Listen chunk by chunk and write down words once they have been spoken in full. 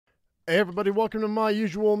Hey everybody, welcome to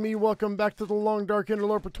MyUsualMe. Welcome back to the Long Dark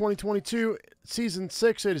Interloper 2022, Season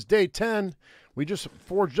 6. It is Day 10. We just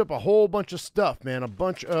forged up a whole bunch of stuff, man. A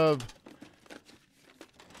bunch of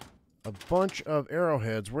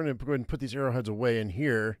arrowheads. We're going to go ahead and put these arrowheads away in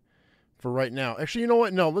here for right now. Actually, you know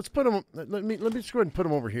what? No, let's put them, let me just go ahead and put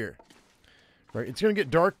them over here. Right, it's going to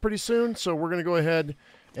get dark pretty soon, so we're going to go ahead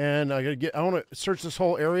and I want to search this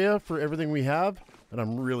whole area for everything we have, and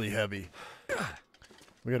I'm really heavy.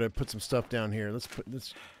 We got to put some stuff down here.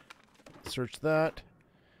 Let's search that.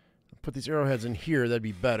 Put these arrowheads in here. That'd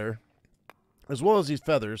be better, as well as these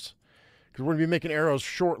feathers, because we're gonna be making arrows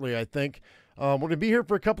shortly. I think we're gonna be here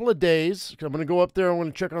for a couple of days. I'm gonna go up there. I'm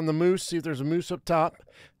gonna check on the moose, see if there's a moose up top,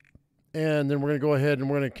 and then we're gonna go ahead and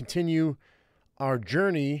we're gonna continue our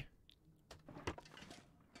journey.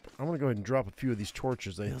 I'm gonna go ahead and drop a few of these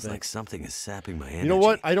torches. Feels like something is sapping my energy. You know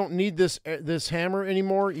what? I don't need this hammer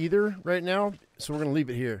anymore either right now, so we're gonna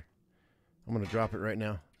leave it here. I'm gonna drop it right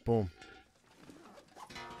now. Boom.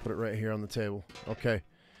 Put it right here on the table. Okay.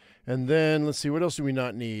 And then let's see, what else do we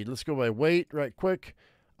not need? Let's go by weight right quick.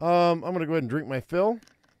 I'm gonna go ahead and drink my fill,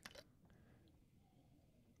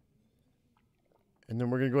 and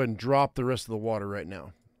then we're gonna go ahead and drop the rest of the water right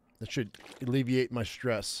now. That should alleviate my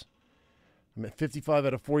stress. I'm at 55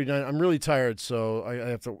 out of 49. I'm really tired, so I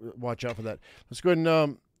have to watch out for that. Let's go ahead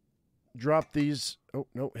and drop these. Oh,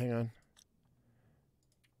 no, hang on.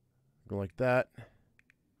 Go like that.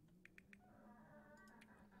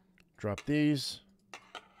 Drop these.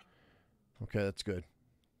 Okay, that's good.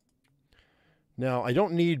 Now, I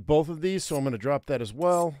don't need both of these, so I'm going to drop that as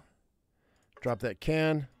well. Drop that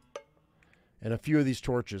can. And a few of these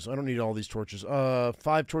torches. I don't need all these torches. 5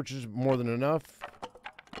 torches, more than enough.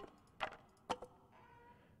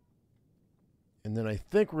 And then I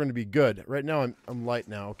think we're going to be good. Right now, I'm light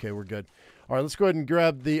now. Okay, we're good. All right, let's go ahead and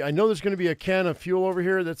grab the... I know there's going to be a can of fuel over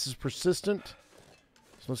here that's persistent.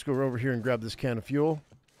 So let's go over here and grab this can of fuel.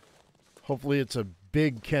 Hopefully it's a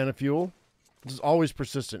big can of fuel. This is always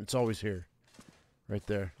persistent. It's always here. Right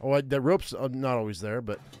there. Oh, that rope's not always there,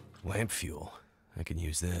 but... Lamp fuel. I can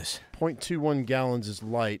use this. 0.21 gallons is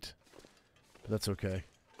light. But that's okay.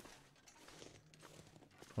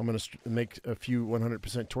 I'm going to make a few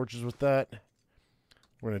 100% torches with that.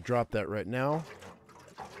 We're going to drop that right now.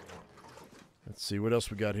 Let's see, what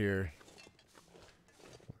else we got here?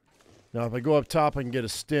 Now, if I go up top, I can get a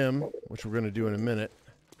stem, which we're going to do in a minute.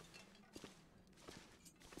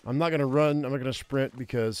 I'm not going to run. I'm not going to sprint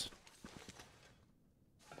because...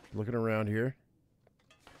 Looking around here.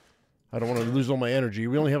 I don't want to lose all my energy.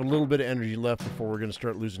 We only have a little bit of energy left before we're going to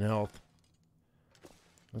start losing health.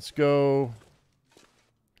 Let's go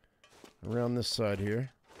around this side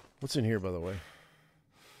here. What's in here, by the way?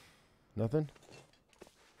 Nothing?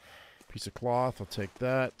 Piece of cloth. I'll take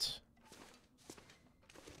that.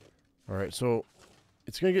 Alright, so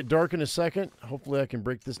it's going to get dark in a second. Hopefully I can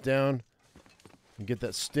break this down and get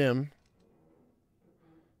that stem.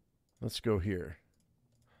 Let's go here.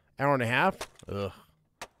 Hour and a half? Ugh.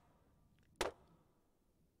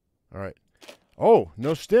 Alright. Oh,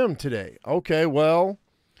 no stem today. Okay, well,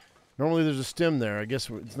 normally there's a stem there. I guess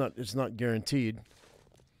it's not guaranteed.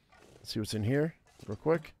 Let's see what's in here real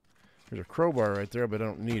quick. There's a crowbar right there, but I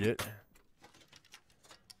don't need it.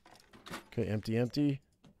 Okay, empty, empty.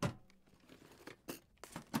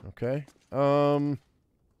 Okay.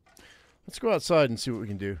 Let's go outside and see what we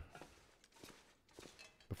can do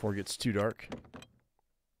before it gets too dark.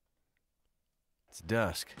 It's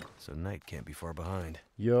dusk, so night can't be far behind.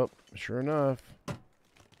 Yup, sure enough.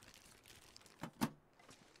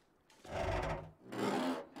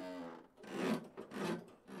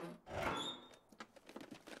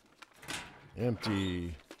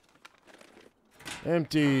 Empty.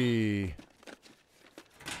 Empty.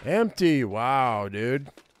 Empty. Wow, dude.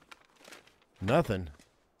 Nothing.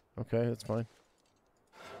 Okay, that's fine.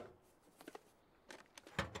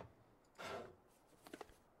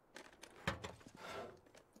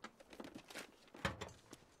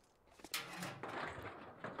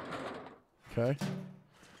 Okay.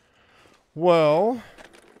 Well,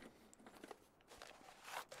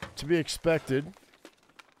 to be expected.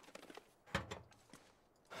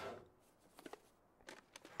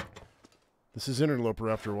 This is Interloper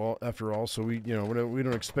after all, so we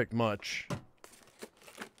don't expect much.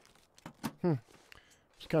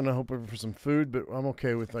 Just kind of hoping for some food, but I'm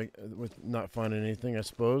okay with not finding anything, I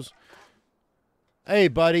suppose. Hey,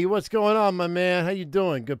 buddy, what's going on, my man? How you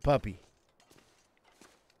doing? Good puppy.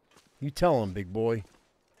 You tell him, big boy.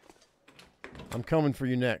 I'm coming for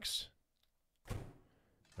you next.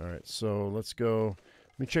 All right, so let's go.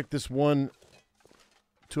 Let me check this one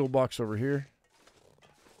toolbox over here.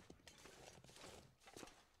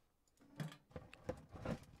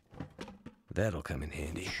 That'll come in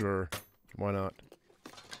handy. Sure. Why not?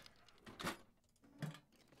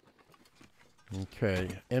 Okay.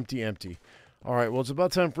 Empty, empty. All right. Well, it's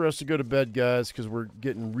about time for us to go to bed, guys, because we're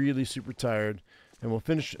getting really super tired. And we'll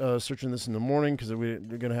finish searching this in the morning because we're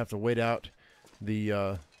going to have to wait out the...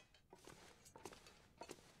 I'd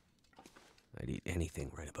eat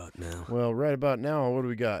anything right about now. Well, right about now, what do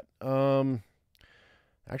we got?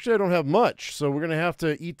 Actually, I don't have much, so we're going to have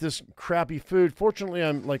to eat this crappy food. Fortunately,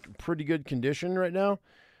 I'm like pretty good condition right now.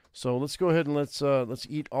 So let's go ahead and let's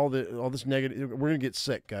eat all this negative. We're going to get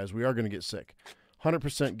sick, guys. We are going to get sick.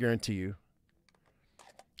 100% guarantee you.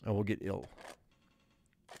 I will get ill.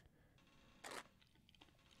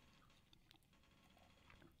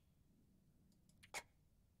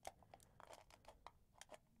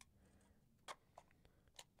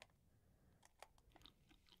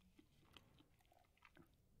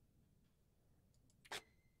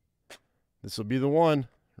 This will be the one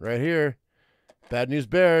right here. Bad News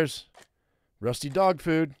Bears. Rusty dog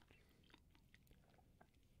food.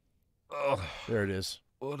 Oh, there it is.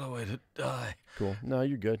 what a way to die. Cool. No,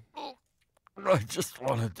 you're good. I just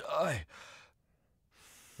want to die.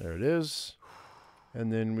 There it is.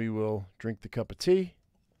 And then we will drink the cup of tea.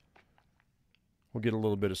 We'll get a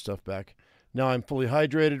little bit of stuff back. Now I'm fully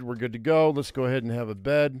hydrated. We're good to go. Let's go ahead and have a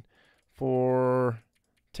bed for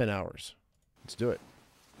 10 hours. Let's do it.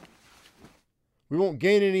 We won't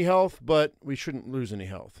gain any health, but we shouldn't lose any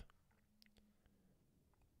health.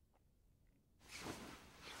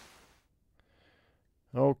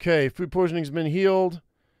 Okay, food poisoning's been healed.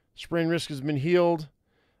 Sprain risk has been healed.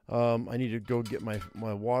 I need to go get my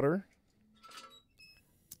water.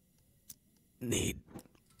 Need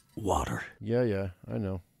water. Yeah, I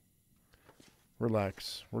know.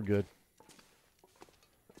 Relax. We're good.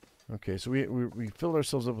 Okay, so we filled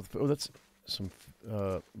ourselves up with... Oh, that's some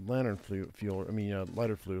lantern fuel. I mean,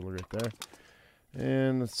 lighter fluid right there.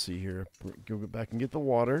 And let's see here. Go back and get the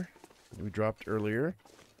water that we dropped earlier.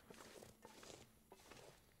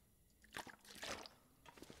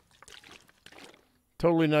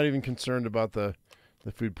 Totally not even concerned about the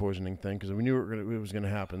food poisoning thing because we knew it was going to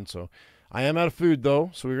happen. So I am out of food, though,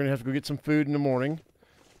 so we're going to have to go get some food in the morning.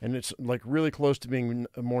 And it's like really close to being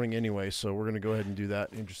a morning anyway, so we're going to go ahead and do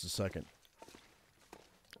that in just a second.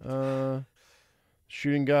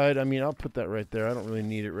 Shooting guide, I mean, I'll put that right there. I don't really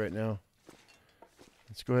need it right now.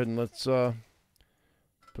 Let's go ahead and let's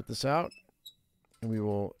put this out. And we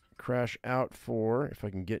will crash out for, if I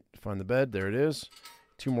can find the bed, there it is.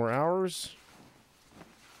 2 more hours.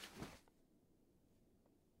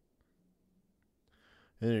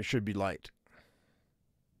 And then it should be light.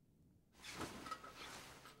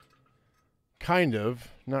 Kind of.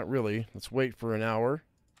 Not really. Let's wait for an hour.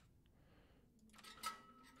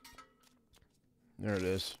 There it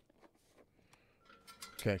is.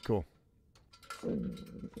 Okay, cool.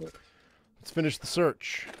 Let's finish the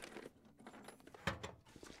search.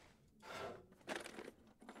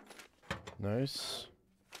 Nice.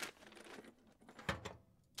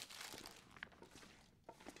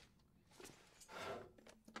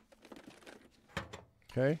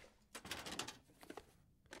 Okay.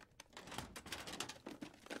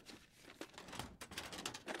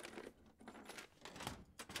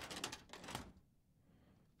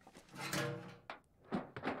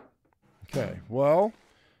 Okay, well,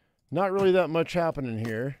 not really that much happening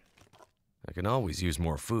here. I can always use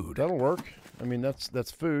more food. That'll work. I mean,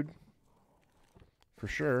 that's food. For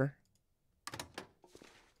sure.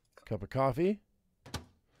 Cup of coffee.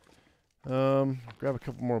 Grab a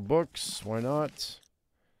couple more books. Why not?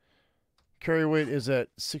 Carry weight is at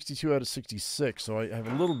 62 out of 66, so I have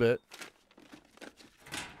a little bit,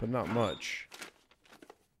 but not much.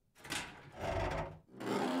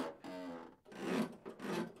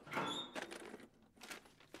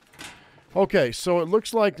 Okay, so it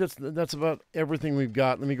looks like that's about everything we've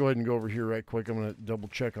got. Let me go ahead and go over here right quick. I'm going to double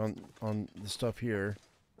check on the stuff here.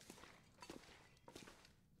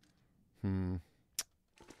 I'll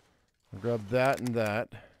grab that and that.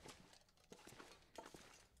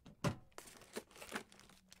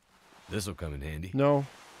 This'll come in handy. No,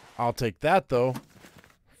 I'll take that though.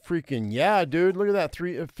 Freaking yeah, dude! Look at that,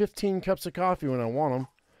 15 cups of coffee when I want them.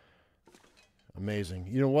 Amazing.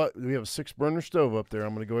 You know what? We have a 6-burner stove up there.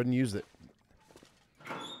 I'm going to go ahead and use it.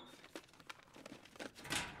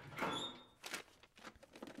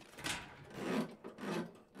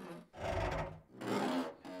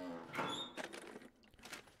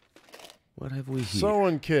 What have we here?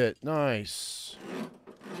 Sewing kit, nice.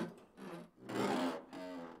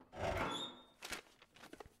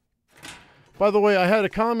 By the way, I had a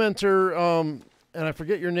commenter, and I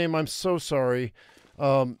forget your name. I'm so sorry.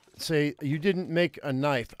 say you didn't make a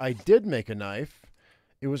knife. I did make a knife.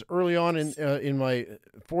 It was early on in my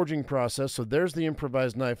forging process, so there's the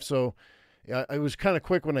improvised knife. So it was kind of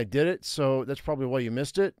quick when I did it, so that's probably why you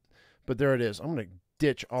missed it. But there it is. I'm going to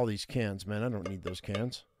ditch all these cans, man. I don't need those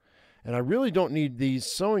cans. And I really don't need these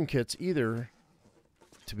sewing kits either,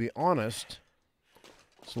 to be honest.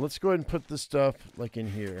 So let's go ahead and put this stuff like in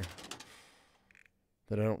here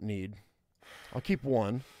that I don't need. I'll keep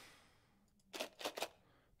one.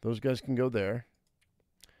 Those guys can go there.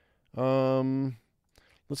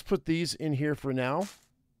 Let's put these in here for now.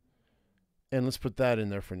 And let's put that in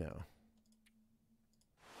there for now.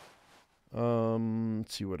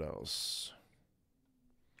 Let's see what else.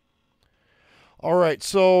 All right,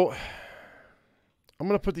 so I'm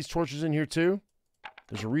going to put these torches in here too.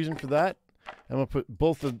 There's a reason for that. I'm going to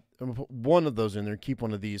put one of those in there and keep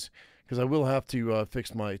one of these because I will have to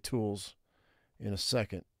fix my tools in a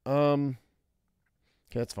second. Okay,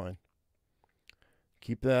 that's fine.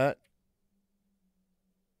 Keep that.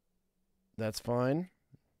 That's fine.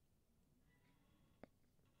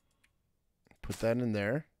 Put that in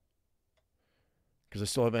there because I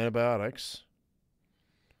still have antibiotics.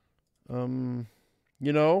 You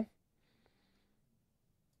know,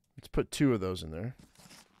 let's put 2 of those in there.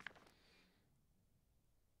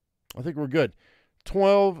 I think we're good.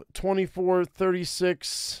 12, 24,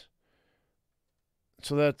 36.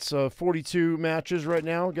 So that's 42 matches right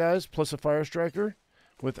now, guys, plus a fire striker.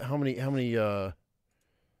 With how many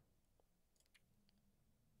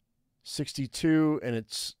 62, and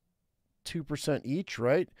it's 2% each,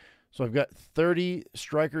 right? So I've got 30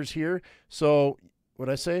 strikers here. So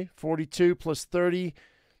what'd I say? 42 plus 30,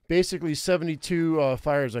 basically 72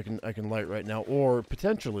 fires I can light right now, or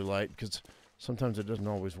potentially light, because sometimes it doesn't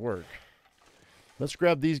always work. Let's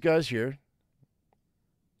grab these guys here.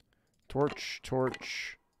 Torch,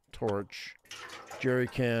 torch, torch. Jerry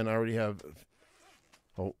can. I already have.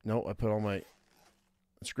 Oh no, I put all my.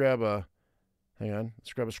 Let's grab a. Hang on.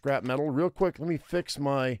 Let's grab a scrap metal real quick. Let me fix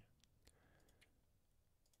my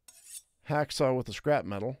hacksaw with the scrap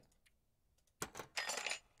metal.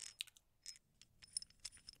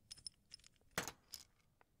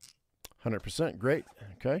 %, great.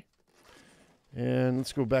 Okay. And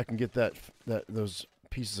let's go back and get those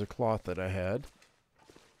pieces of cloth that I had.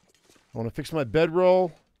 I want to fix my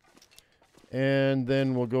bedroll, and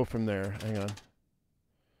then we'll go from there. Hang on.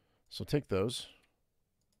 So take those.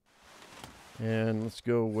 And let's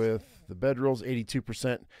go with the bedrolls,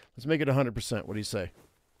 82%. Let's make it 100%. What do you say?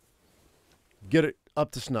 Get it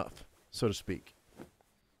up to snuff, so to speak.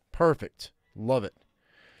 Perfect. Love it.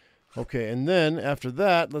 Okay, and then after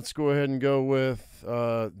that, let's go ahead and go with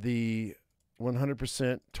the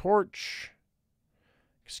 100% torch.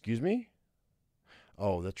 Excuse me?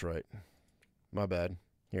 Oh, that's right. My bad.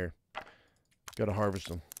 Here. Got to harvest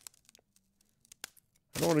them.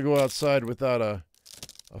 I don't want to go outside without a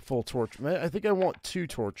full torch. I think I want 2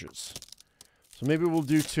 torches. So maybe we'll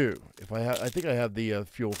do 2. I think I have the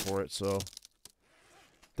fuel for it, so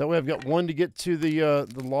that way I've got 1 to get to the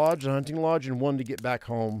lodge, the hunting lodge, and 1 to get back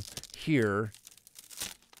home here.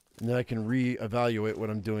 And then I can reevaluate what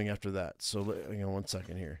I'm doing after that. So hang on 1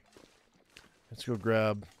 second here. Let's go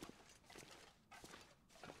grab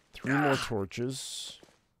 3 more torches.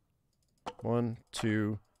 1,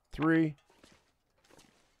 2, 3.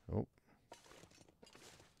 Oh.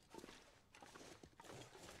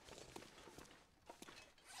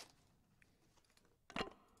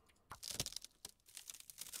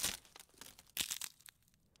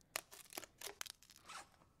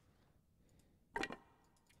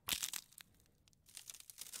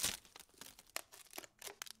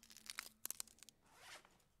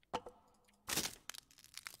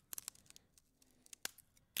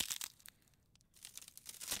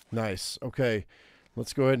 Nice. Okay.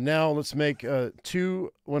 Let's go ahead now. Let's make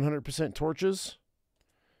 2 100% torches.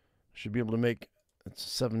 Should be able to make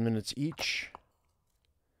 7 minutes each.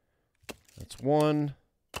 That's 1.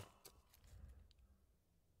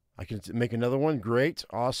 I can make another one. Great.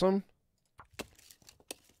 Awesome.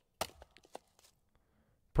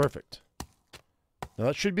 Perfect. Now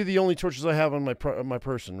that should be the only torches I have on my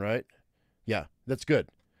person, right? Yeah, that's good.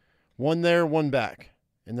 1 there, 1 back.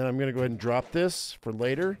 And then I'm going to go ahead and drop this for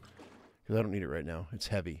later because I don't need it right now. It's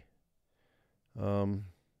heavy.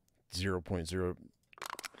 0.0.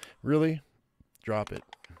 Really? Drop it.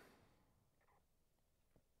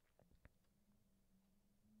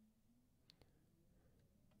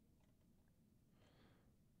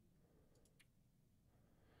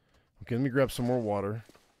 Okay, let me grab some more water.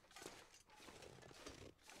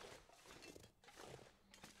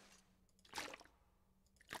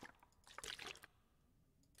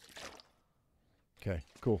 Okay.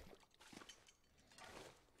 Cool.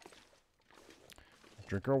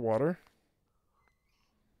 Drink our water.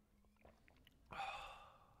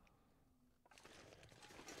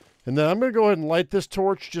 And then I'm going to go ahead and light this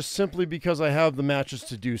torch just simply because I have the matches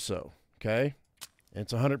to do so. Okay? And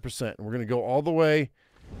it's 100%. And we're going to go all the way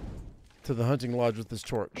to the hunting lodge with this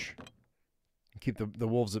torch. And keep the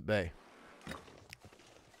wolves at bay.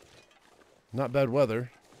 Not bad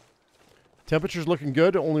weather. Temperature's looking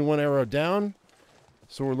good. Only one arrow down.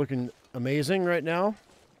 So we're looking amazing right now.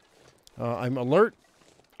 I'm alert.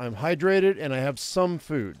 I'm hydrated. And I have some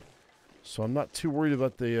food. So I'm not too worried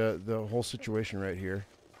about the whole situation right here.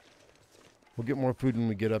 We'll get more food when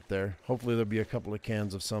we get up there. Hopefully there'll be a couple of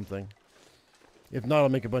cans of something. If not, I'll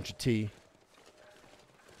make a bunch of tea.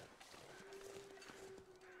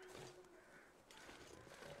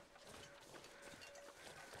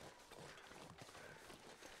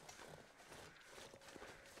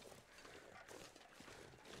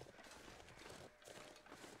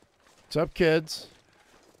 What's up, kids?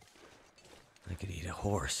 I could eat a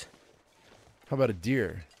horse. How about a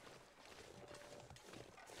deer?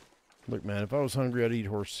 Look, man, if I was hungry, I'd eat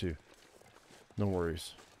horse too. No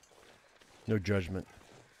worries. No judgment.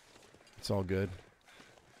 It's all good.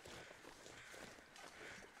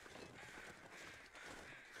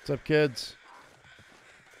 What's up, kids?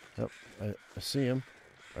 Oh, I see him.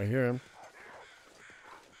 I hear him.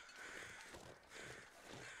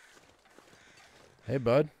 Hey,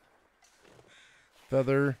 bud.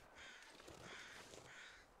 Feather.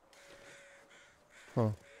 Huh.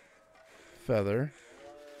 Feather.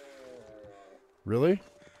 Really?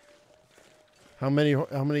 How many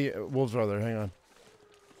wolves are there? Hang on.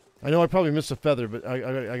 I know I probably missed a feather, but I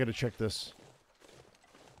got to check this.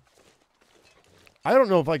 I don't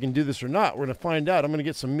know if I can do this or not. We're going to find out. I'm going to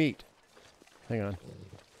get some meat. Hang on.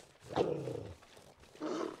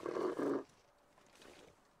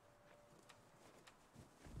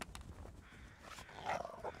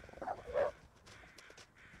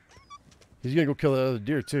 He's going to go kill the other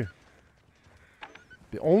deer, too.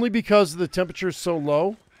 Only because the temperature is so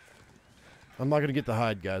low, I'm not going to get the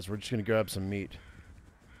hide, guys. We're just going to grab some meat.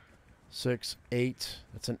 6, 8.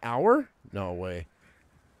 That's an hour? No way.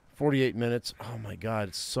 48 minutes. Oh, my God.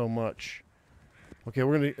 It's so much. Okay,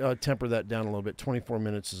 we're going to temper that down a little bit. 24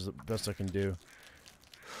 minutes is the best I can do.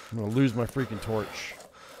 I'm going to lose my freaking torch.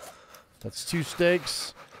 That's 2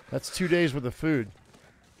 steaks. That's 2 days worth of food.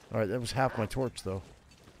 All right, that was half my torch, though.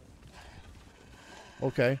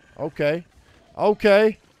 Okay, okay.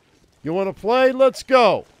 Okay. You want to play? Let's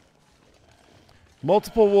go.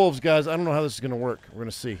 Multiple wolves, guys. I don't know how this is going to work. We're going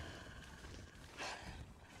to see.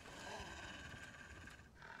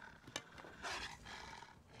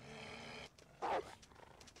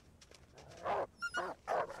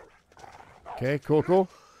 Okay, cool, cool.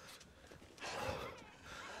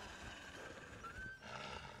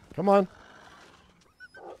 Come on.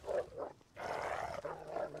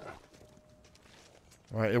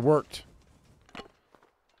 All right, it worked.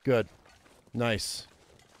 Good. Nice.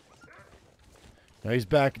 Now he's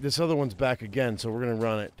back. This other one's back again, so we're going to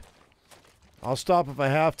run it. I'll stop if I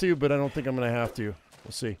have to, but I don't think I'm going to have to.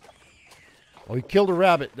 We'll see. Oh, he killed a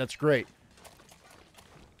rabbit. That's great.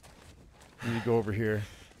 Let me go over here.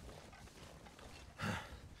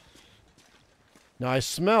 Now, I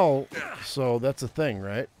smell, so that's a thing,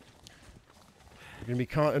 right? We're going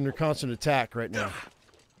to be under constant attack right now.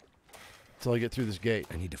 Until I get through this gate.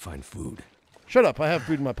 I need to find food. Shut up. I have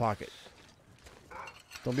food in my pocket.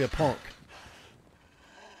 Don't be a punk.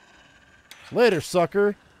 Later,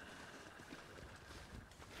 sucker.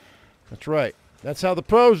 That's right. That's how the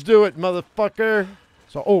pros do it, motherfucker.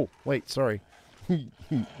 So, oh, wait, sorry.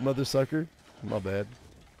 Mother sucker. My bad.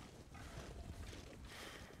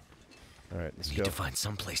 All right, let's go. Need to find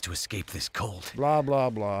some place to escape this cold. Blah, blah,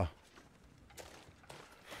 blah.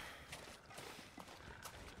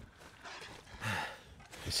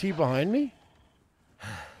 Is he behind me?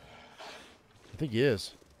 I think he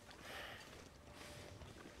is.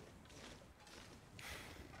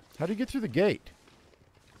 How do you get through the gate?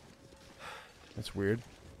 That's weird.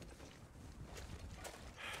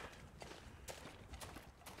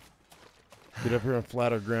 Get up here on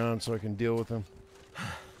flatter ground so I can deal with him.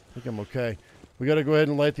 I think I'm okay. We got to go ahead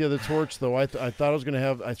and light the other torch, though. I thought I was going to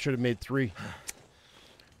have... I should have made 3.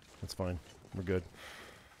 That's fine. We're good.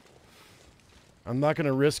 I'm not going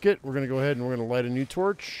to risk it. We're going to go ahead and we're going to light a new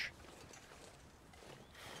torch.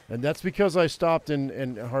 And that's because I stopped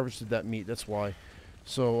and harvested that meat. That's why.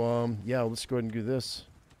 So, yeah, let's go ahead and do this.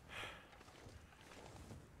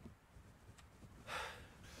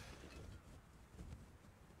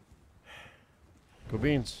 Go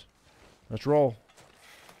beans. Let's roll.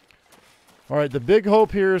 All right, the big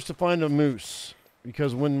hope here is to find a moose,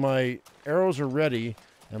 because when my arrows are ready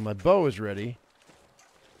and my bow is ready,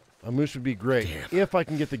 a moose would be great. Damn. If I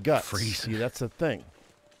can get the guts. Freezing. See, that's the thing.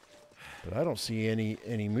 But I don't see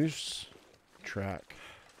any moose track.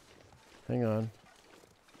 Hang on.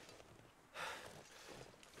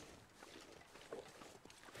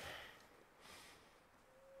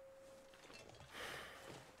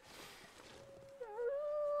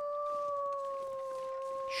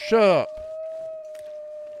 Shut up.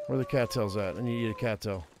 Where the cattails at? I need to eat a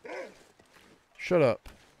cattail. Shut up.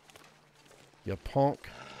 You punk.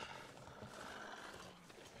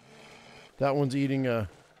 That one's eating a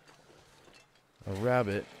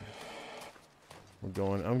rabbit. I'm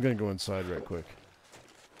gonna go inside right quick.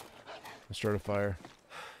 Let's start a fire.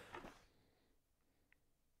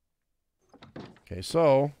 Okay,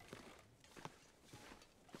 so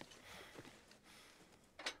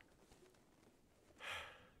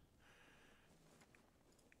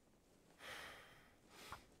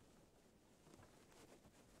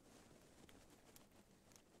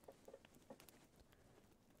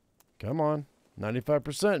come on.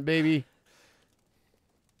 95%, baby.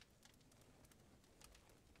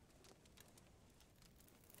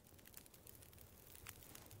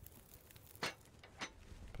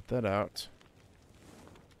 Put that out.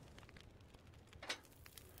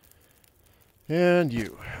 And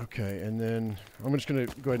you. Okay, and then I'm just going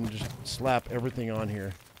to go ahead and just slap everything on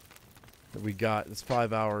here that we got. It's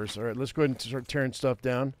 5 hours. All right, let's go ahead and start tearing stuff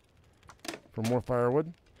down for more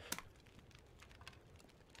firewood.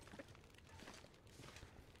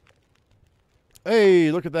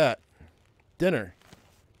 Hey, look at that. Dinner.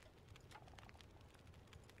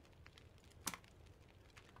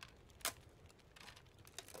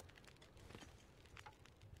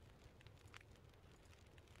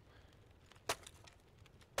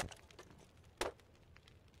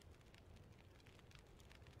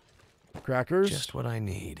 Crackers. Just what I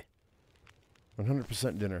need.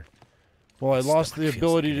 100% dinner. Well, I Stomach lost the feels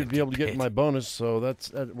ability like to an be able to empty get pit. my bonus, so that's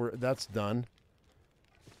done.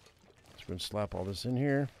 Just going to slap all this in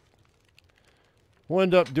here. We'll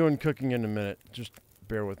end up doing cooking in a minute. Just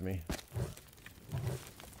bear with me.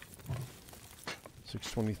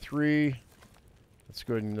 623. Let's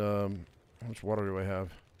go ahead and how much water do I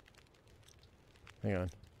have? Hang on.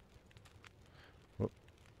 Whoop.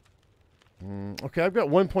 Okay, I've got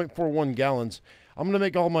 1.41 gallons. I'm going to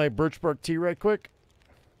make all my birch bark tea right quick.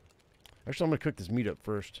 Actually, I'm going to cook this meat up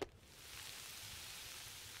first.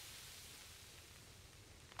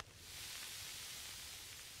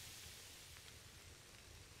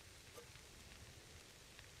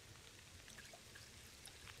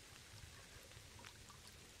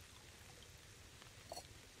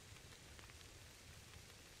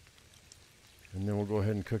 And then we'll go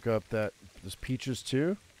ahead and cook up this peaches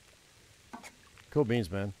too. Cool beans,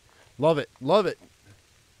 man. Love it. Love it.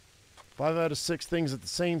 5 out of 6 things at the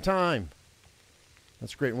same time.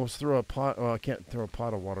 That's great. We'll throw a pot. Oh, I can't throw a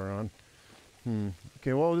pot of water on.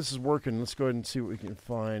 Okay, well, this is working. Let's go ahead and see what we can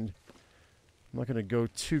find. I'm not going to go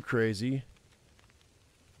too crazy.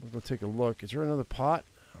 We'll go take a look. Is there another pot?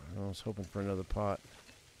 I was hoping for another pot.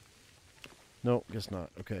 No, guess not.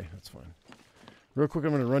 Okay, that's fine. Real quick,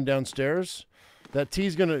 I'm going to run downstairs. That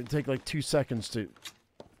tea's going to take like 2 seconds to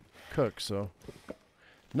cook, so.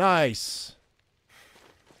 Nice.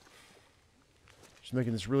 Just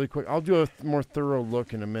making this really quick. I'll do a more thorough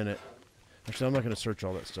look in a minute. Actually, I'm not going to search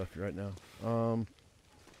all that stuff right now.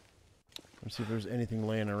 Let's see if there's anything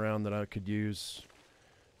laying around that I could use.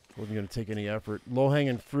 Wasn't going to take any effort.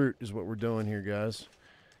 Low-hanging fruit is what we're doing here, guys.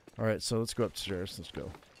 All right, so let's go upstairs. Let's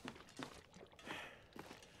go.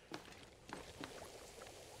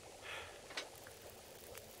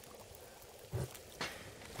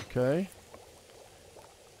 Okay.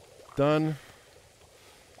 Done.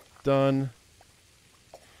 Done.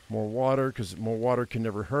 More water, because more water can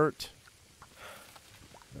never hurt.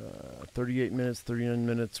 38 minutes, 39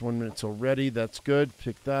 minutes, 1 minute till ready. That's good.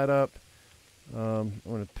 Pick that up. I'm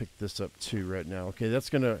going to pick this up too right now. Okay, that's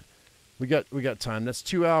going to... We got time. That's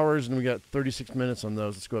 2 hours, and we got 36 minutes on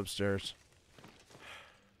those. Let's go upstairs.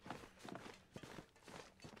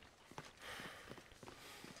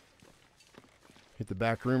 Hit the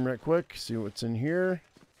back room right quick. See what's in here.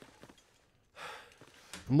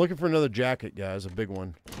 I'm looking for another jacket, guys. A big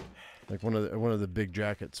one, like one of the big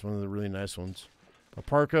jackets. One of the really nice ones. A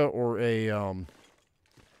parka or a I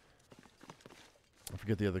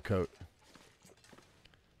forget the other coat.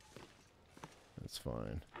 That's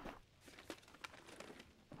fine.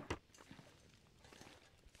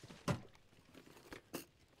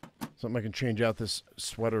 Something I can change out this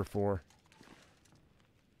sweater for.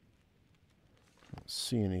 Don't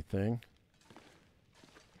see anything.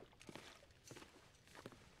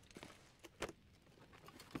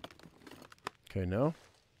 Okay, no.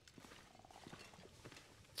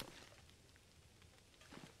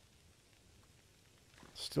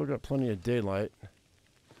 Still got plenty of daylight.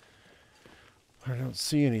 I don't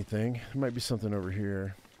see anything. There might be something over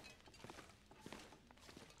here.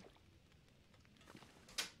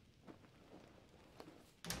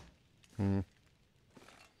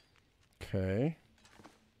 Okay.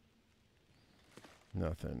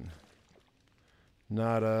 Nothing.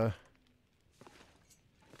 Nada.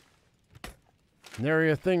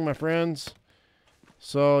 Nary a thing, my friends.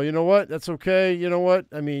 So, you know what? That's okay. You know what?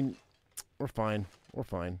 I mean, we're fine. We're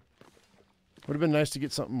fine. Would have been nice to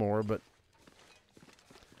get something more, but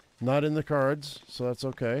not in the cards, so that's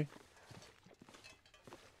okay.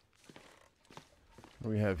 What do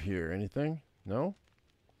we have here? Anything? No?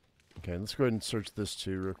 Okay, let's go ahead and search this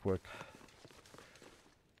too real quick.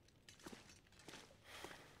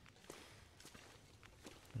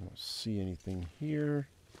 I don't see anything here.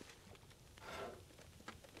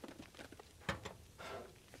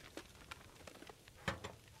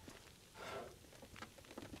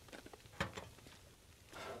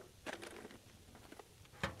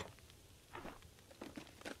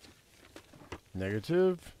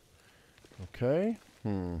 Negative. Okay.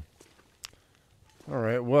 All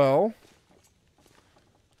right, well,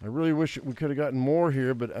 I really wish we could have gotten more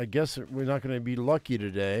here, but I guess we're not going to be lucky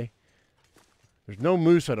today. There's no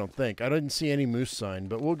moose, I don't think. I didn't see any moose sign,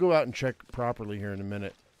 but we'll go out and check properly here in a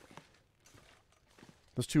minute.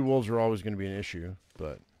 Those two wolves are always going to be an issue,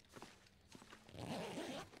 but...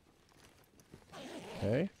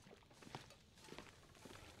 Okay.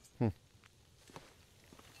 All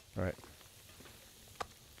right.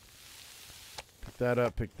 Pick that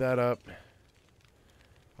up, pick that up.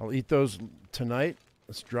 I'll eat those tonight.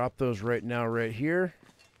 Let's drop those right now, right here.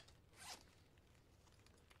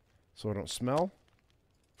 So I don't smell.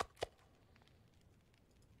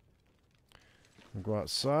 I'll go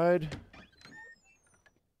outside.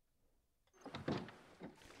 And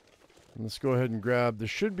let's go ahead and grab, there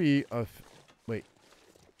should be a, wait.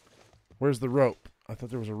 Where's the rope? I thought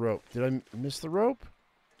there was a rope. Did I miss the rope?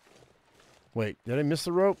 Wait, did I miss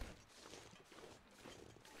the rope?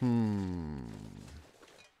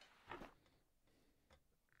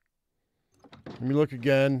 Let me look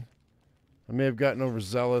again. I may have gotten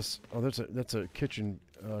overzealous. Oh, that's a kitchen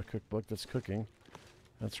cookbook. That's cooking.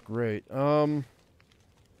 That's great.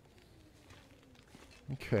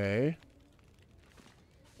 Okay.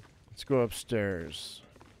 Let's go upstairs.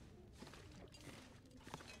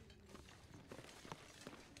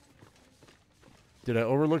 Did I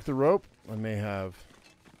overlook the rope? I may have.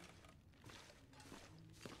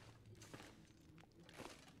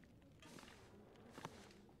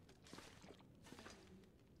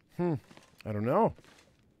 I don't know.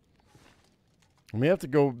 We may have to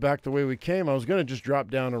go back the way we came. I was going to just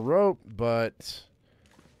drop down a rope, but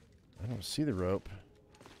I don't see the rope.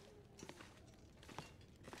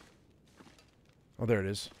 Oh, there it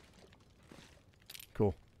is.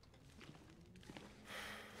 Cool.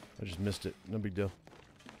 I just missed it. No big deal.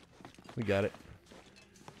 We got it.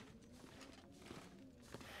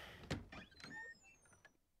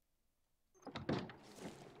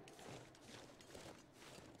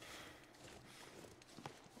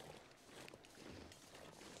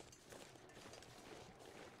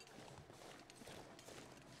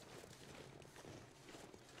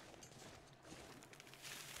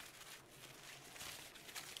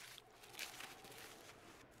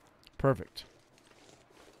 Perfect.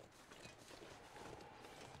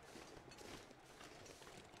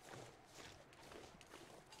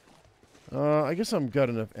 I guess I've got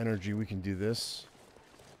enough energy. We can do this.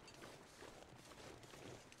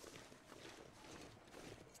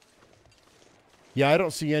 Yeah, I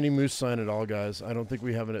don't see any moose sign at all, guys. I don't think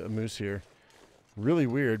we have a moose here. Really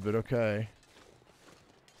weird, but okay.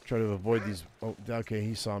 Try to avoid these. Oh, okay,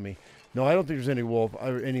 he saw me. No, I don't think there's any wolf,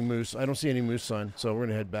 any moose. I don't see any moose sign, so we're going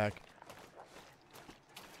to head back.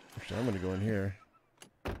 Actually, I'm going to go in here.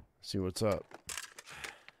 See what's up.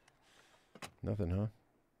 Nothing, huh?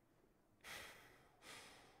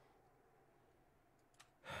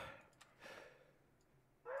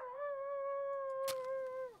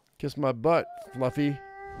 Kiss my butt, Fluffy.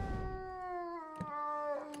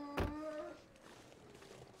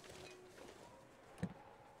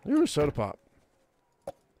 Ooh, soda pop.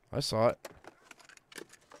 I saw it.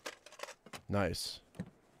 Nice.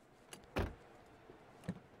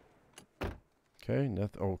 Okay,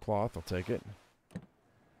 nothing. Oh, cloth. I'll take it.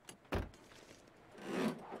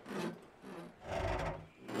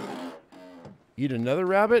 Eat another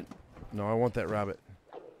rabbit? No, I want that rabbit.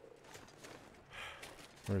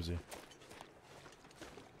 Where is he?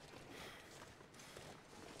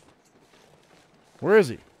 Where is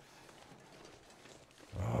he?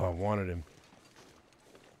 Oh, I wanted him.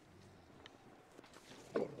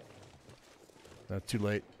 Not too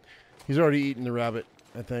late. He's already eaten the rabbit,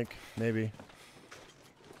 I think. Maybe.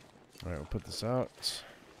 Alright, we'll put this out.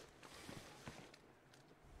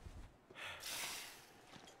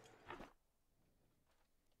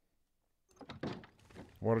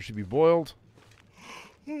 Water should be boiled.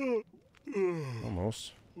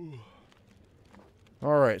 Almost.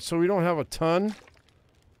 Alright, so we don't have a ton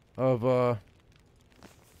of, we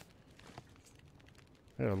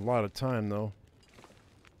had a lot of time, though.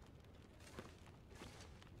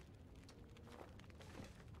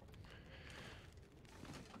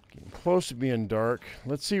 Getting close to being dark.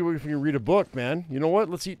 Let's see if we can read a book, man. You know what?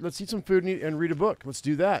 Let's eat some food and read a book. Let's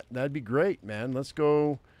do that. That'd be great, man. Let's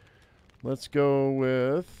go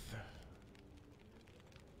with...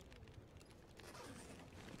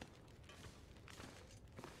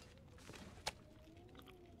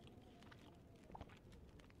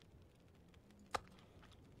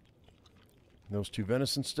 those 2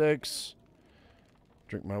 venison steaks.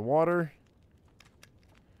 Drink my water.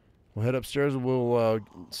 We'll head upstairs and we'll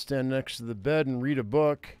stand next to the bed and read a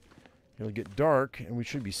book. It'll get dark and we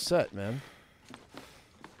should be set, man.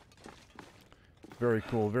 Very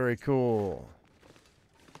cool, very cool.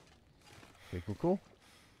 Okay, cool, cool.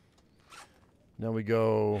 Now we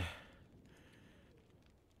go...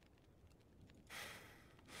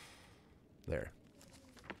 there.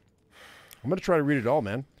 I'm going to try to read it all,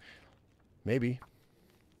 man. Maybe.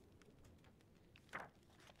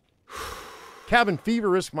 Cabin fever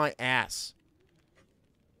risk my ass.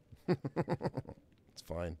 It's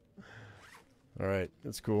fine. Alright,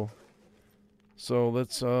 that's cool. So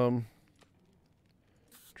let's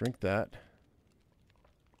drink that.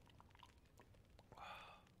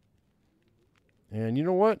 And you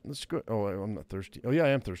know what? Let's go. Oh, I'm not thirsty. Oh yeah, I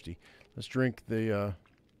am thirsty. Let's drink the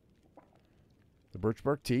birch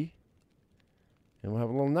bark tea. And we'll have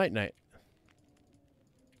a little night-night.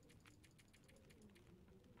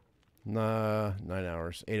 9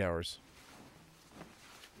 hours. 8 hours.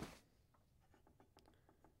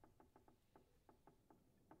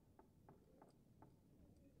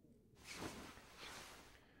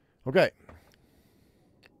 Okay.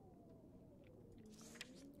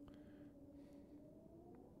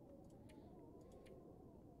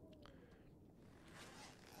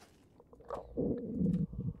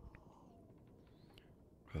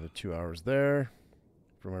 Another 2 hours there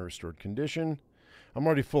for my restored condition. I'm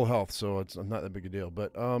already full health, so it's not that big a deal.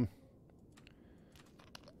 But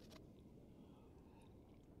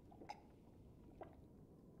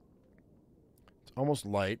it's almost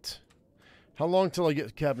light. How long till I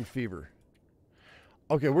get cabin fever?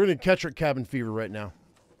 Okay, we're gonna catch our cabin fever right now.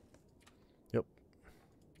 Yep.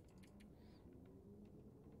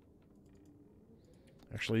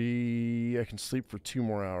 Actually, I can sleep for 2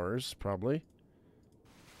 more hours, probably.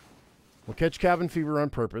 We'll catch cabin fever on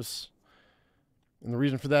purpose. And the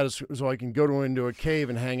reason for that is so I can go into a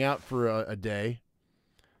cave and hang out for a day.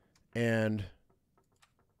 And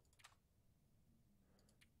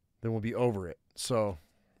then we'll be over it. So,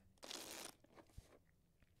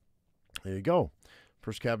 there you go.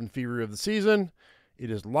 First cabin fever of the season.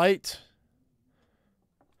 It is light.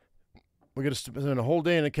 We're going to spend a whole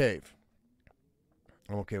day in a cave.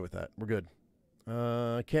 I'm okay with that. We're good.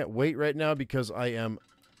 I can't wait right now because I am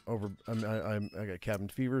over. I got cabin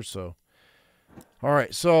fever, so... All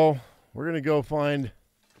right, so we're going to go find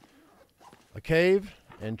a cave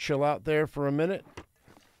and chill out there for a minute.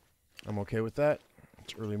 I'm okay with that.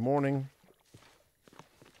 It's early morning.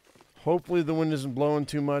 Hopefully the wind isn't blowing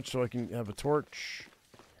too much so I can have a torch.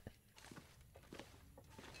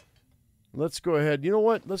 Let's go ahead. You know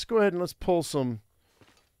what? Let's go ahead and let's pull some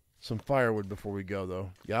firewood before we go,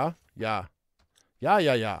 though. Yeah? Yeah. Yeah,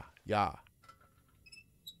 yeah, yeah. Yeah.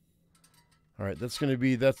 All right, that's going to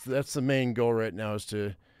be, that's the main goal right now is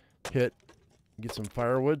to get some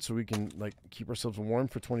firewood so we can, like, keep ourselves warm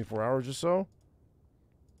for 24 hours or so.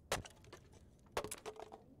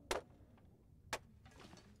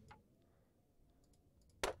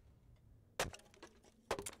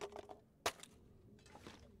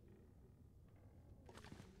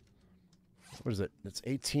 What is it? It's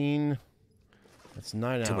 18. That's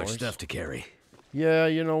 9 hours. Too much stuff to carry. Yeah,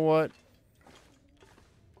 you know what?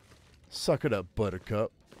 Suck it up,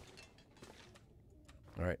 Buttercup.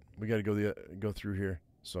 All right, we got to go through here.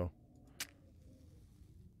 So,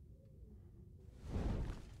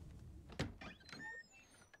 I'll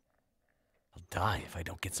die if I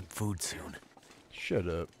don't get some food soon. shut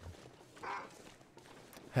up.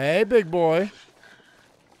 Hey, big boy.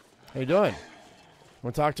 How you doing?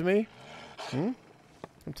 Want to talk to me? Come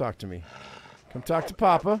talk to me. Come talk to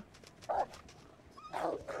Papa.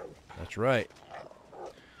 That's right.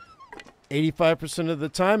 85% of the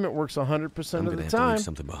time, it works 100% of the I'm gonna have to time. leave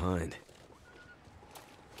something behind.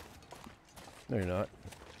 No, you're not.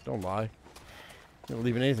 Don't lie. You're not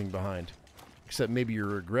leaving anything behind. Except maybe your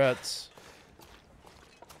regrets.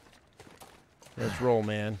 Let's roll,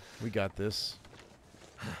 man. We got this.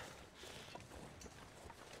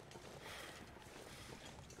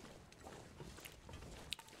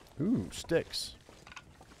 Ooh, sticks.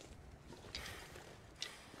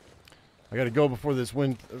 I gotta go before this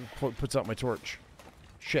wind puts out my torch.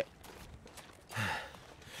 Shit.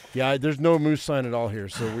 Yeah, there's no moose sign at all here,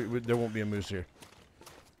 so there won't be a moose here.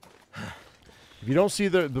 If you don't see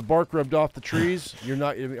the bark rubbed off the trees, you're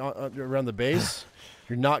not around the base.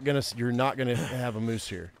 You're not gonna have a moose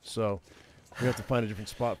here. So we have to find a different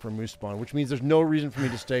spot for a moose spawn, which means there's no reason for me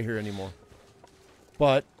to stay here anymore.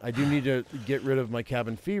 But I do need to get rid of my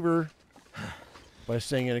cabin fever by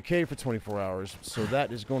staying in a cave for 24 hours. So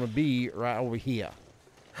that is going to be right over here.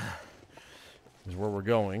 Is where we're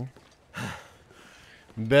going.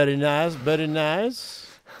 Very nice, very nice.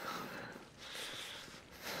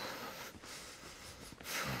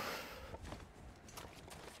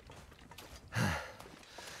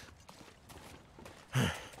 Okay,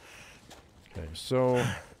 so...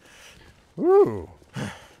 Ooh.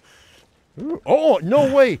 Ooh. Oh,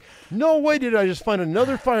 no way. No way did I just find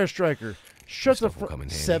another fire striker. Shut the front.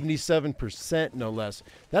 77%, no less.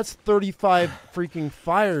 That's 35 freaking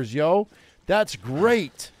fires, yo. That's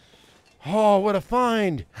great. Oh, what a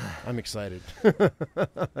find. I'm excited.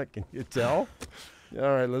 Can you tell? All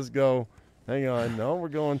right, let's go. Hang on. No, we're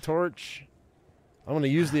going torch. I'm going to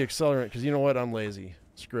use the accelerant because you know what? I'm lazy.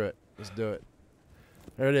 Screw it. Let's do it.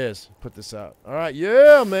 There it is. Put this out. All right.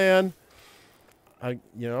 Yeah, man. I'm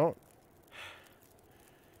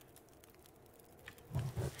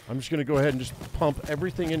just going to go ahead and just pump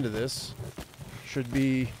everything into this. Should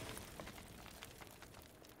be...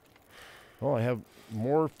 Oh, I have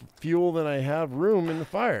more fuel than I have room in the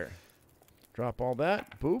fire. Drop all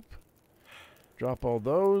that. Boop. Drop all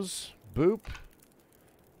those. Boop.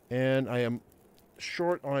 And I am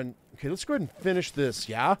short on... Okay, let's go ahead and finish this,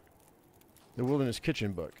 yeah? The Wilderness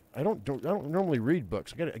Kitchen book. I don't normally read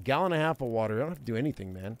books. I got a gallon and a half of water. I don't have to do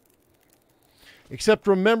anything, man. Except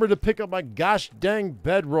remember to pick up my gosh dang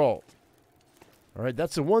bedroll. All right,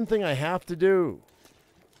 that's the one thing I have to do.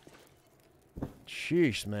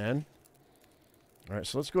 Sheesh, man. All right,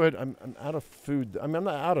 so let's go ahead. I'm out of food. I mean, I'm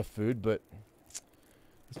not out of food, but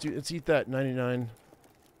let's eat that 99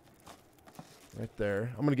 right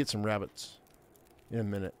there. I'm gonna get some rabbits in a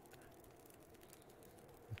minute.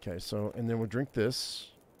 Okay, so and then we'll drink this.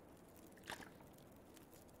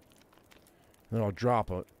 Then I'll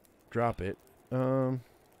drop it.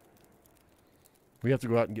 We have to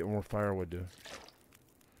go out and get more firewood to.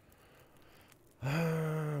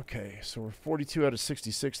 Okay, so we're 42 out of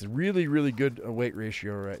 66. Really, really good weight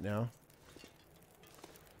ratio right now.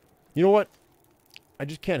 You know what? I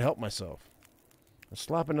just can't help myself. Let's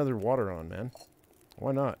slap another water on, man.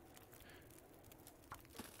 Why not?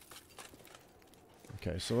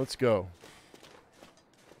 Okay, so let's go.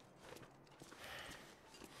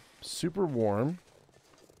 Super warm.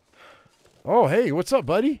 Oh, hey, what's up,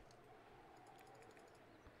 buddy?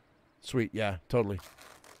 Sweet, yeah, totally.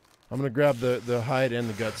 I'm going to grab the hide and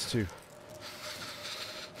the guts, too.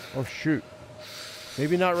 Oh, shoot.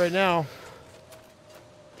 Maybe not right now.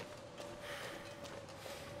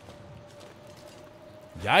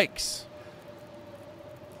 Yikes.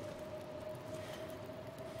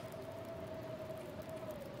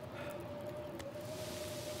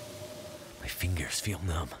 My fingers feel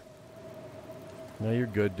numb. No, you're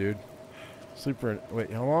good, dude. Sleep for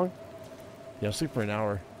wait, how long? Yeah, sleep for an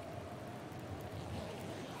hour.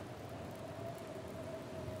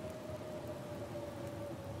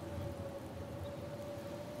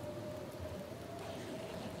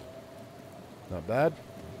 Not bad.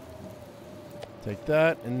 Take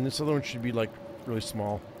that, and this other one should be like really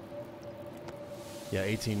small. Yeah,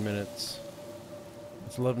 18 minutes.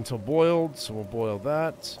 It's 11 till boiled, so we'll boil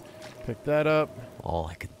that. Pick that up. All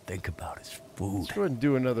I can think about is food. Let's go ahead and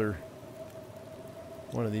do another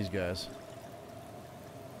one of these guys.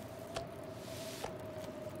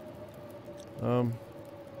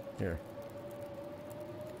 Here.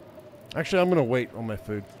 Actually, I'm going to wait on my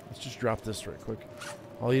food. Let's just drop this right quick.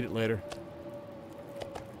 I'll eat it later.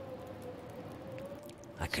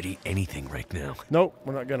 I could eat anything right now. Nope,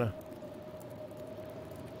 we're not gonna.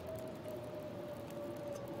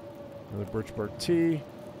 Another birch bark tea.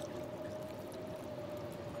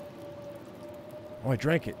 Oh, I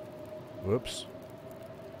drank it. Whoops.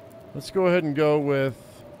 Let's go ahead and go with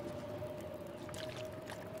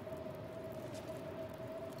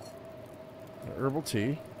herbal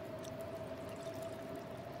tea.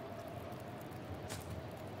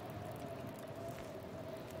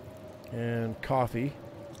 And coffee.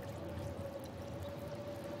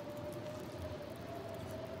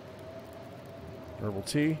 Herbal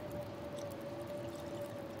tea.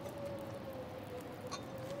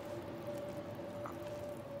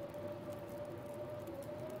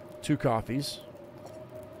 Two coffees.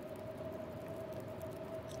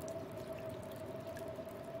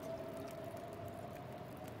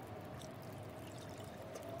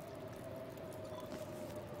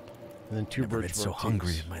 And then two Never birch been bark so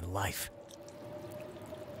hungry teas. in my life.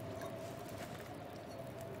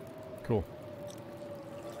 Cool.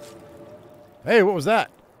 Hey, what was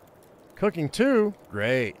that? Cooking two?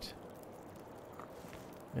 Great.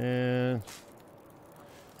 And...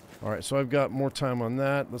 Alright, so I've got more time on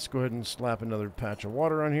that. Let's go ahead and slap another patch of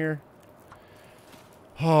water on here.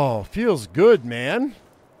 Oh, feels good, man.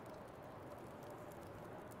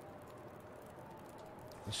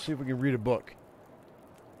 Let's see if we can read a book.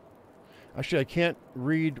 Actually, I can't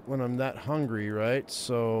read when I'm that hungry, right?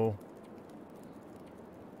 So...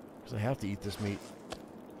 Because I have to eat this meat.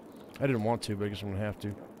 I didn't want to, but I guess I'm going to have to.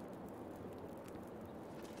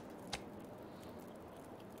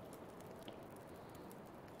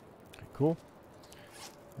 Okay, cool.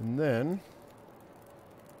 And then...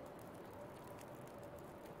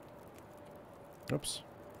 Oops.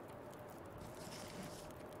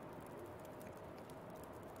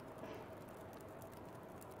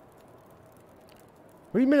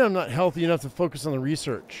 What do you mean I'm not healthy enough to focus on the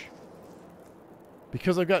research?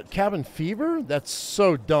 Because I've got cabin fever? That's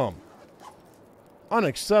so dumb.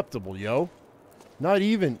 Unacceptable, yo. Not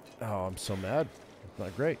even... Oh, I'm so mad.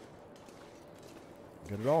 Not great.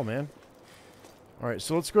 Good at all, man. Alright,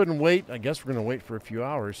 so let's go ahead and wait. I guess we're going to wait for a few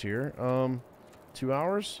hours here. 2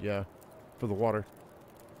 hours? Yeah. For the water.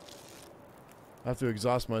 I have to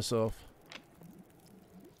exhaust myself.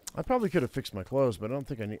 I probably could have fixed my clothes, but I don't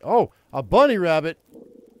think I need... Oh! A bunny rabbit!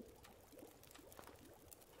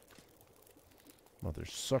 Mother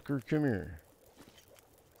sucker, come here.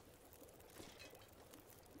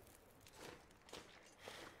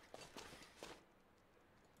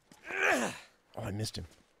 Oh, I missed him.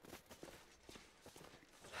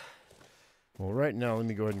 Well, right now, let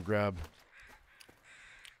me go ahead and grab...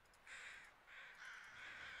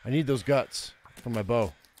 I need those guts for my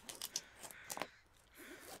bow.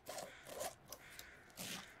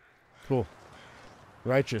 Cool.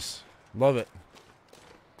 Righteous. Love it.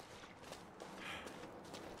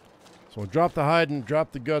 So we'll drop the hide and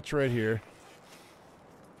drop the guts right here.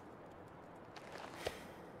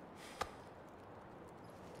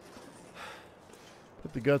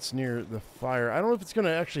 Put the guts near the fire. I don't know if it's going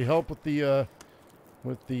to actually help with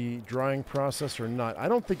the drying process or not. I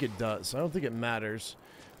don't think it does. I don't think it matters.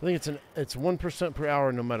 I think it's 1% per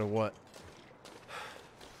hour no matter what.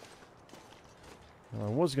 I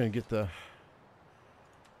was going to get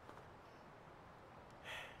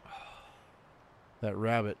that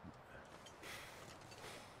rabbit.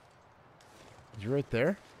 Is he right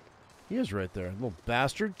there? He is right there. Little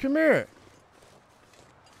bastard. Come here.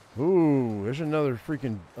 Ooh, there's another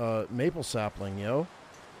freaking maple sapling, yo.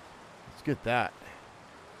 Let's get that.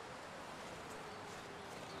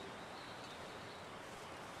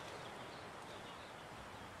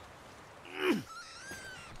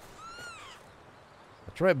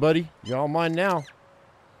 That's right, buddy. You're all mine now.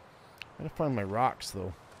 Gotta find my rocks,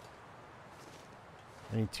 though.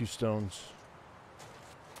 I need 2 stones.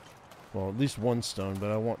 Well, at least 1 stone,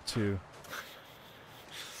 but I want 2.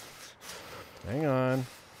 Hang on.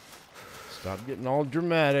 Stop getting all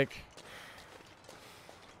dramatic.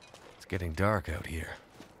 It's getting dark out here.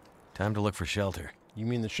 Time to look for shelter. You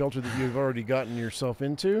mean the shelter that you've already gotten yourself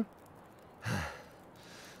into?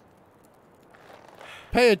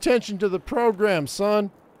 Pay attention to the program,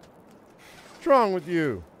 son. What's wrong with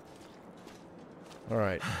you? All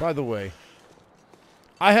right. By the way,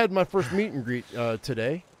 I had my first meet and greet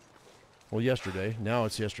today. Well, yesterday. Now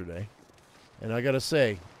it's yesterday. And I got to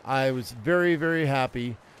say, I was very, very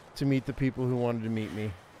happy to meet the people who wanted to meet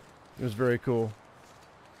me. It was very cool.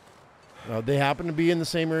 They happen to be in the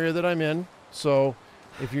same area that I'm in. So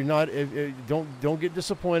if you're not, don't get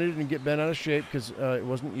disappointed and get bent out of shape because it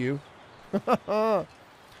wasn't you.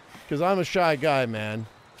 Because I'm a shy guy, man.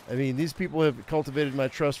 I mean, these people have cultivated my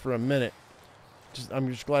trust for a minute. I'm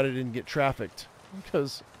just glad I didn't get trafficked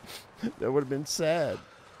because that would have been sad.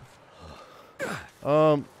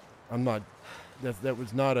 I'm not. I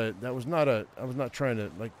was not trying to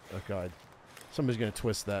like. Oh God, somebody's gonna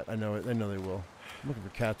twist that. I know it. I know they will. I'm looking for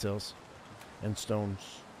cattails and stones.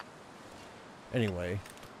 Anyway.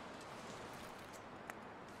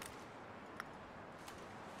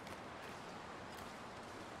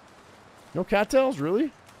 No cattails,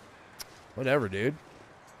 really? Whatever, dude.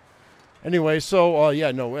 Anyway, so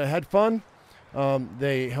yeah, no, I had fun.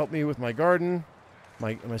 They helped me with my garden,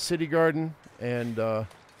 my city garden, and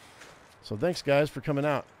so thanks guys for coming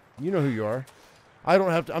out. You know who you are. I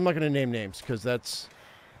don't have to. I'm not going to name names because that's.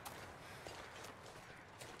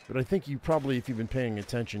 But I think you probably, if you've been paying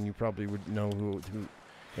attention, you probably would know who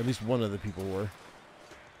at least one of the people were.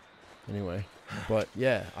 Anyway, but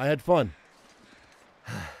yeah, I had fun.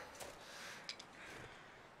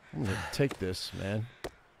 I'm gonna take this, man.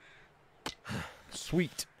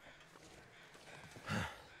 Sweet.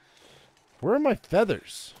 Where are my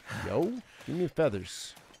feathers? Yo, give me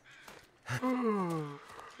feathers.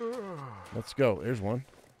 Let's go. There's one.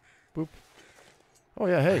 Boop. Oh,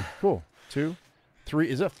 yeah, hey, cool. 2, 3.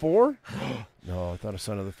 Is that 4? No, I thought I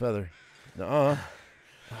saw another feather. Nuh-uh.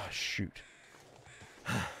 Oh, shoot.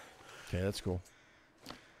 Okay, that's cool.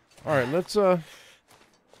 All right, let's,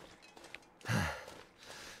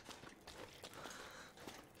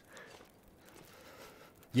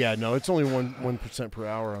 yeah, no, it's only 1% per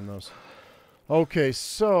hour on those. Okay,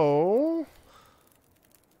 so...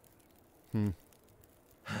 Let's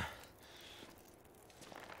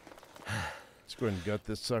go ahead and gut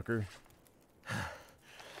this sucker. I'm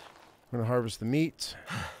going to harvest the meat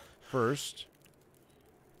first.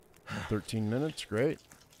 13 minutes, great.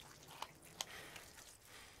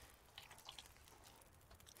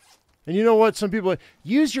 And you know what? Some people are like,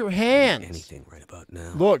 use your hands. Anything right about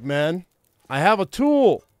now. Look, man, I have a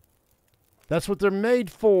tool. That's what they're made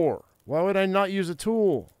for. Why would I not use a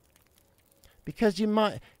tool? Because you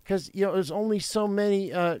might, because you know, there's only so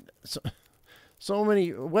many, so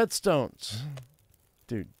many whetstones.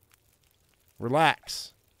 Dude,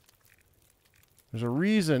 relax. There's a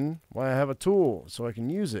reason why I have a tool, so I can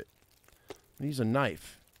use it. I use a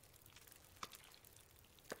knife.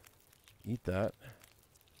 Eat that.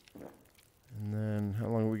 And then, how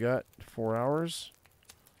long we got? 4 hours.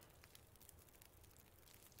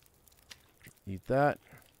 Eat that.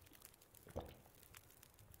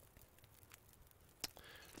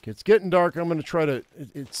 Okay, it's getting dark. I'm going to try to...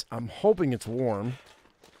 I'm hoping it's warm.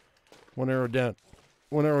 1 arrow down.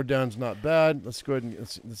 1 arrow down's not bad. Let's go ahead and...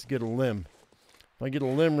 Let's get a limb. If I get a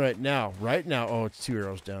limb right now... Oh, it's 2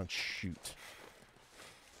 arrows down. Shoot.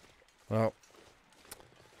 Well...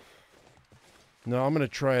 No, I'm going to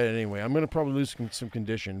try it anyway. I'm going to probably lose some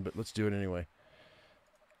condition, but let's do it anyway.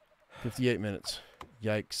 58 minutes.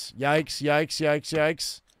 Yikes. Yikes, yikes, yikes,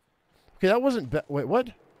 yikes. Okay, that wasn't... Wait, what?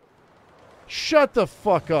 Shut the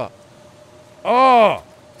fuck up. Oh!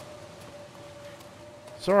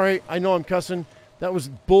 Sorry, I know I'm cussing. That was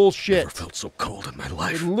bullshit. Never felt so cold in my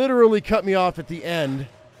life. It literally cut me off at the end.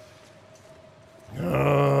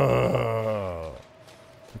 Ugh.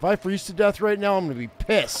 If I freeze to death right now, I'm going to be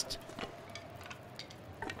pissed.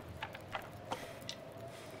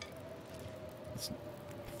 It's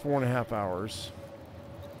 4.5 hours.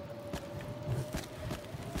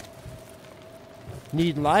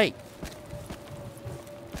 Need light.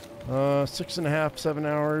 6.5, 7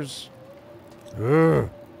 hours. Ugh.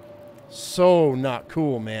 So not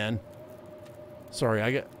cool, man.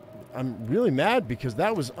 Sorry, I'm really mad because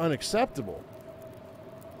that was unacceptable.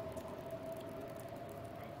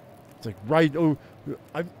 It's like, right, oh,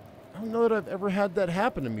 I don't know that I've ever had that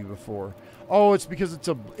happen to me before. Oh, it's because it's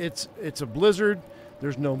a blizzard.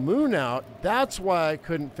 There's no moon out. That's why I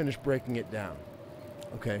couldn't finish breaking it down.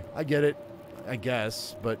 Okay, I get it, I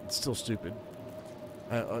guess, but it's still stupid.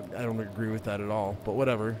 I don't agree with that at all, but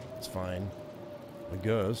whatever. It's fine, I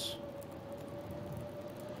guess.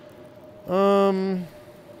 I'll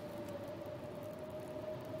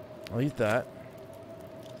eat that.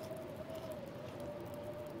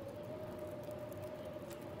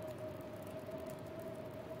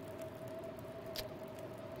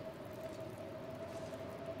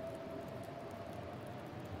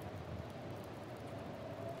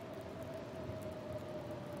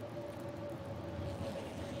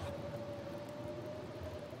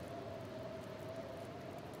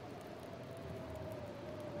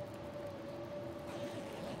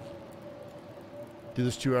 Do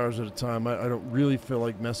this 2 hours at a time. I don't really feel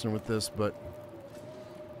like messing with this, but...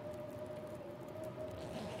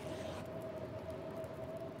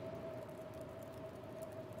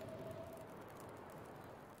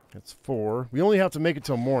 It's 4. We only have to make it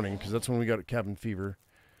till morning, because that's when we got cabin fever.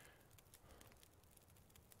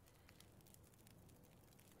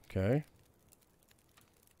 Okay.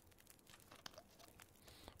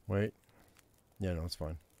 Wait. Yeah, no, it's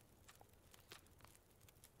fine.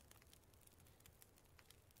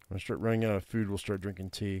 When I start running out of food, we'll start drinking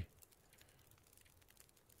tea.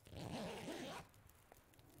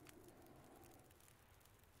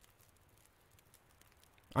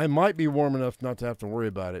 I might be warm enough not to have to worry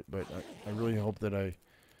about it, but I really hope that I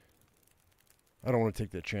don't want to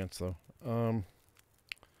take that chance, though.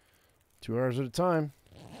 2 hours at a time.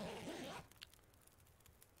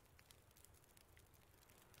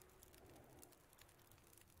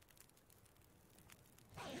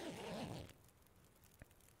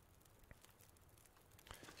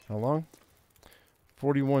 How long?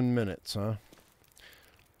 41 minutes, huh?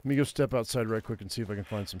 Let me go step outside right quick and see if I can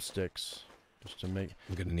find some sticks. Just to make...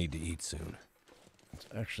 I'm gonna need to eat soon. It's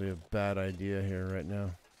actually a bad idea here right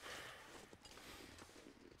now.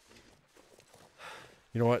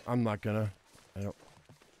 You know what? I'm not gonna. I don't...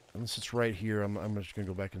 Unless it's right here, I'm just gonna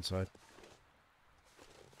go back inside.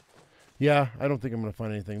 Yeah, I don't think I'm gonna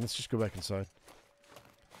find anything. Let's just go back inside.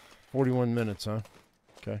 41 minutes, huh?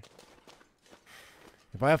 Okay.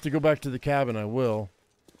 If I have to go back to the cabin, I will.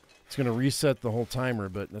 It's going to reset the whole timer,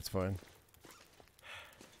 but that's fine.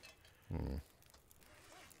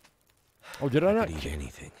 Oh, did I not eat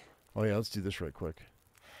anything? Oh, yeah, let's do this right quick.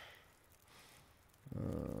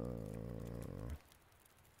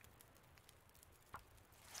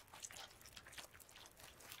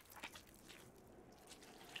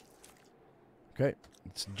 Okay,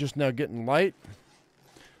 it's just now getting light.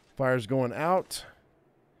 Fire's going out.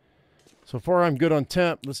 So far, I'm good on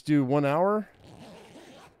temp. Let's do 1 hour.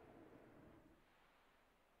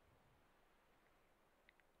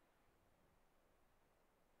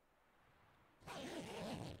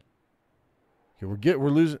 Okay, we're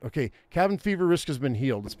losing. Okay, cabin fever risk has been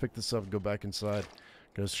healed. Let's pick this up and go back inside.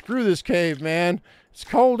 Because screw this cave, man. It's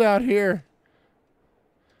cold out here.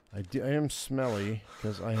 I am smelly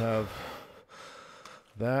because I have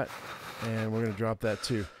that, and we're going to drop that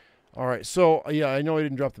too. All right, so, yeah, I know I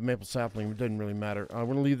didn't drop the maple sapling. It doesn't really matter. I'm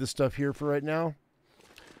going to leave this stuff here for right now.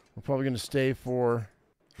 We're probably going to stay for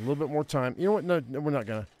a little bit more time. You know what? No, we're not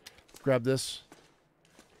going to. Grab this.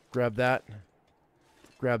 Grab that.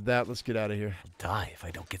 Grab that. Let's get out of here. I'll die if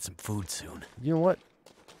I don't get some food soon. You know what?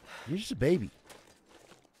 You're just a baby.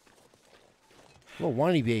 A little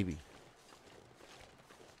whiny baby.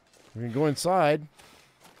 We're going to go inside.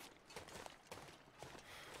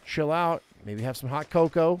 Chill out. Maybe have some hot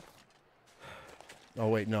cocoa. Oh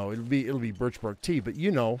wait, no, it'll be birch bark tea, but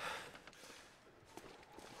you know.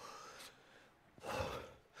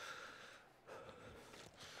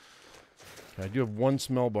 Okay, I do have one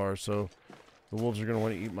smell bar, so the wolves are going to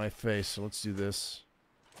want to eat my face. So let's do this.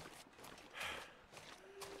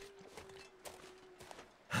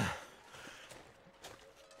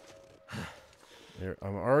 There,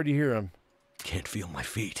 I'm already here. Can't feel my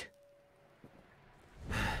feet.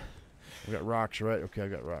 We got rocks, right? Okay, I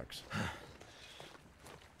got rocks.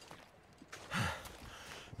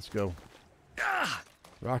 Let's go.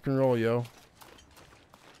 Rock and roll, yo.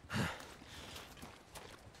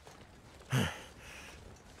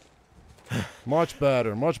 Much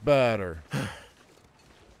better, much better.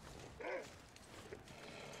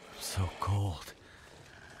 So cold.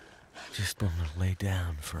 Just want to lay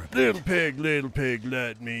down for a bit. Little pig,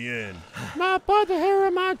 let me in. Not by the hair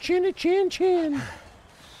of my chinny chin chin.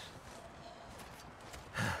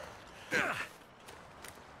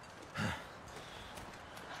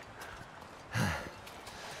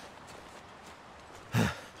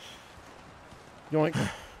 Yoink.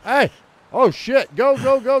 Hey! Oh shit! Go,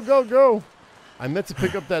 go, go, go, go! I meant to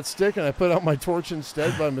pick up that stick and I put out my torch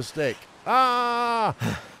instead by mistake. Ah!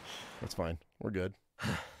 That's fine. We're good.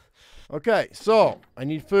 Okay, so I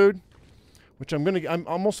need food, which I'm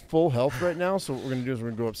almost full health right now. So what we're gonna do is we're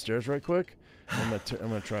gonna go upstairs right quick. I'm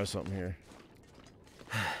gonna try something here.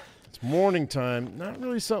 It's morning time. Not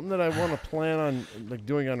really something that I want to plan on like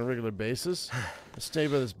doing on a regular basis. Let's stay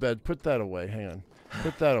by this bed. Put that away. Hang on.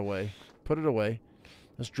 Put that away. Put it away.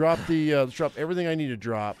 Let's drop everything I need to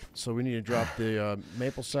drop. So we need to drop the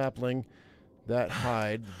maple sapling, that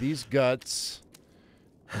hide, these guts.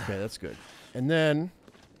 Okay, that's good. And then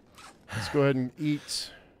let's go ahead and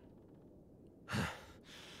eat.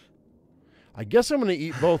 I guess I'm going to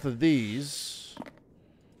eat both of these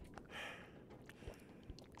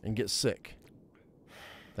and get sick.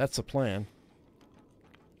 That's the plan.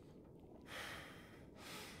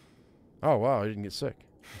 Oh, wow, I didn't get sick.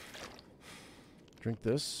 Drink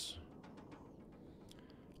this.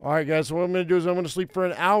 All right, guys, so what I'm going to do is I'm going to sleep for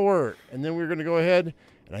an hour, and then we're going to go ahead,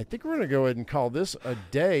 and I think we're going to go ahead and call this a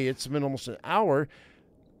day. It's been almost an hour.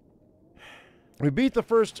 We beat the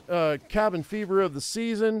first cabin fever of the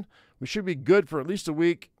season. We should be good for at least a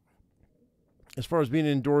week. As far as being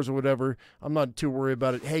indoors or whatever, I'm not too worried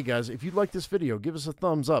about it. Hey, guys, if you like this video, give us a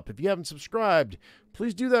thumbs up. If you haven't subscribed,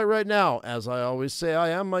 please do that right now. As I always say,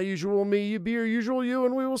 I am my usual me, you be your usual you,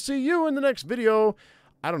 and we will see you in the next video.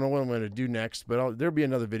 I don't know what I'm going to do next, but there'll be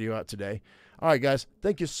another video out today. All right, guys.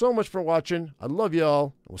 Thank you so much for watching. I love you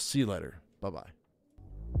all. We'll see you later. Bye-bye.